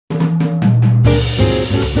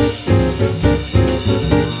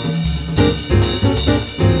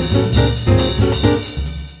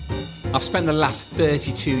I've spent the last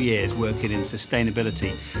 32 years working in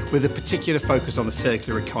sustainability with a particular focus on the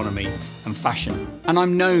circular economy and fashion. And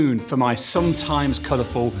I'm known for my sometimes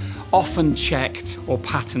colourful, often checked or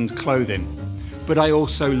patterned clothing. But I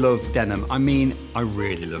also love denim. I mean, I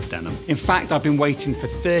really love denim. In fact, I've been waiting for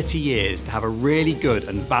 30 years to have a really good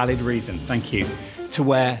and valid reason, thank you, to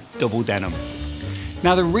wear double denim.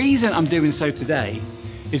 Now, the reason I'm doing so today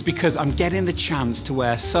is because I'm getting the chance to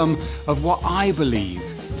wear some of what I believe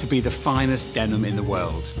to be the finest denim in the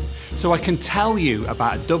world. So I can tell you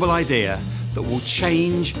about a double idea that will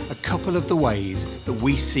change a couple of the ways that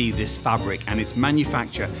we see this fabric and its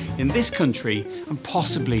manufacture in this country and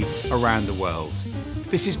possibly around the world.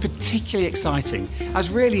 This is particularly exciting as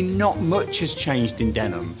really not much has changed in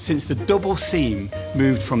denim since the double seam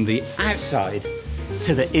moved from the outside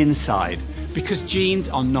to the inside, because jeans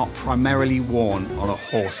are not primarily worn on a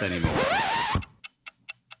horse anymore.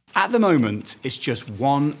 At the moment, it's just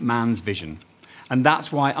one man's vision, and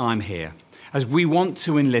that's why I'm here, as we want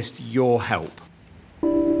to enlist your help.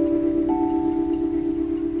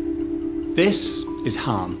 This is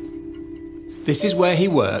Han. This is where he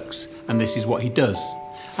works, and this is what he does.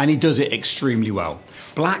 And he does it extremely well.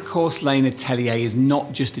 Blackhorse Lane Atelier is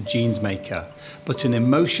not just a jeans maker, but an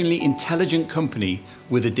emotionally intelligent company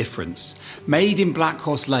with a difference. Made in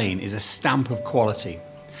Blackhorse Lane is a stamp of quality.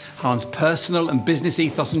 Han's personal and business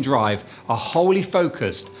ethos and drive are wholly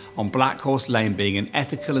focused on Blackhorse Lane being an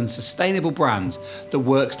ethical and sustainable brand that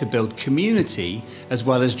works to build community as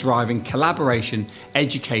well as driving collaboration,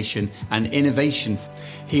 education and innovation.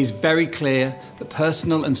 He is very clear that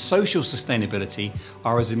personal and social sustainability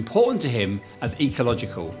are as important to him as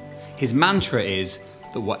ecological. His mantra is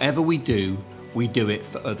that whatever we do it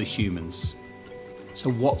for other humans.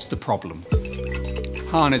 So what's the problem?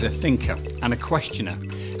 Han is a thinker and a questioner,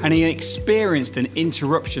 and he experienced an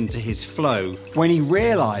interruption to his flow when he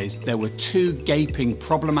realised there were two gaping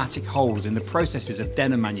problematic holes in the processes of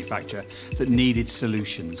denim manufacture that needed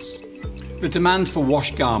solutions. The demand for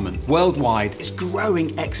washed garments worldwide is growing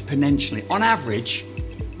exponentially. On average,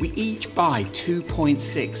 we each buy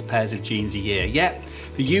 2.6 pairs of jeans a year, yet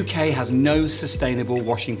the UK has no sustainable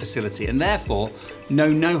washing facility and therefore no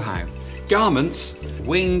know-how. Garments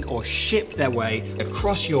wing or ship their way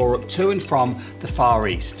across Europe to and from the Far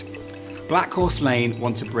East. Blackhorse Lane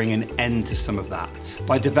want to bring an end to some of that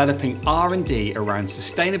by developing R&D around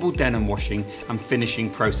sustainable denim washing and finishing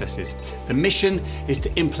processes. The mission is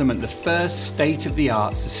to implement the first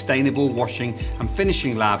state-of-the-art sustainable washing and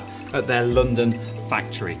finishing lab at their London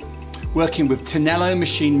factory. Working with Tonello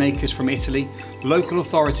machine makers from Italy, local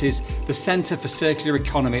authorities, the Centre for Circular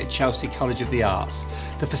Economy at Chelsea College of the Arts.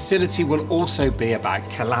 The facility will also be about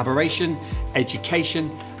collaboration,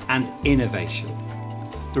 education and innovation.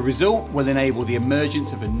 The result will enable the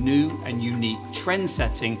emergence of a new and unique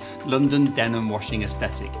trend-setting London denim washing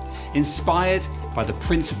aesthetic, inspired by the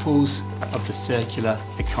principles of the circular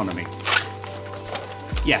economy.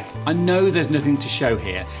 Yeah, I know there's nothing to show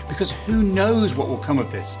here, because who knows what will come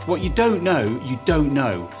of this? What you don't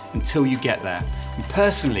know until you get there. And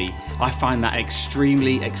personally, I find that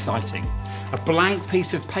extremely exciting. A blank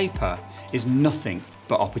piece of paper is nothing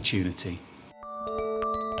but opportunity.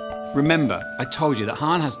 Remember, I told you that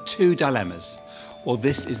Han has two dilemmas. Well,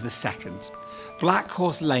 this is the second.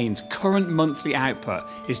 Blackhorse Lane's current monthly output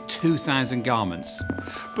is 2,000 garments,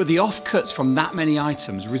 but the offcuts from that many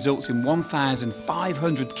items results in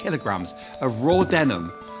 1,500 kilograms of raw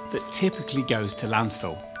denim that typically goes to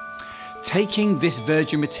landfill. Taking this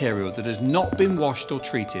virgin material that has not been washed or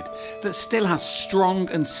treated, that still has strong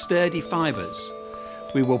and sturdy fibres,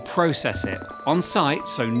 we will process it on site,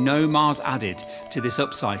 so no miles added to this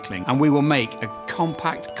upcycling, and we will make a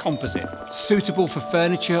compact composite suitable for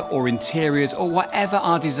furniture or interiors or whatever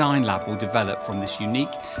our design lab will develop from this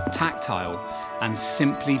unique, tactile and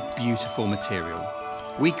simply beautiful material.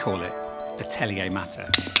 We call it Atelier Matter.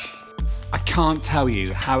 I can't tell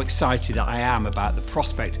you how excited I am about the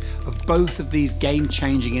prospect of both of these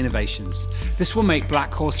game-changing innovations. This will make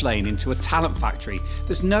Blackhorse Lane into a talent factory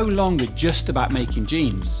that's no longer just about making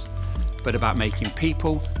jeans, but about making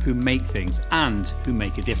people who make things and who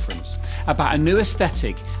make a difference. About a new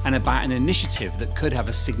aesthetic and about an initiative that could have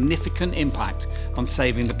a significant impact on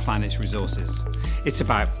saving the planet's resources. It's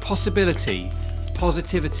about possibility,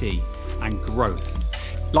 positivity, and growth.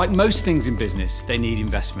 Like most things in business, they need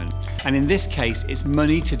investment. And in this case, it's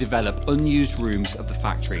money to develop unused rooms of the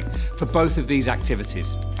factory for both of these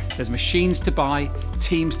activities. There's machines to buy,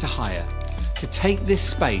 teams to hire, to take this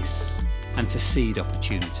space and to seed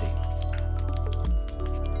opportunity.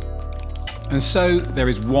 And so there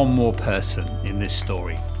is one more person in this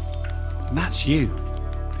story, and that's you.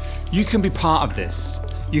 You can be part of this.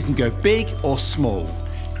 You can go big or small.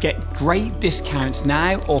 Get great discounts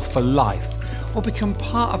now or for life, or become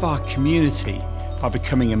part of our community by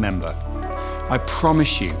becoming a member. I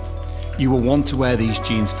promise you, you will want to wear these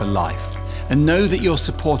jeans for life and know that you're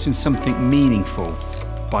supporting something meaningful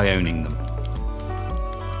by owning them.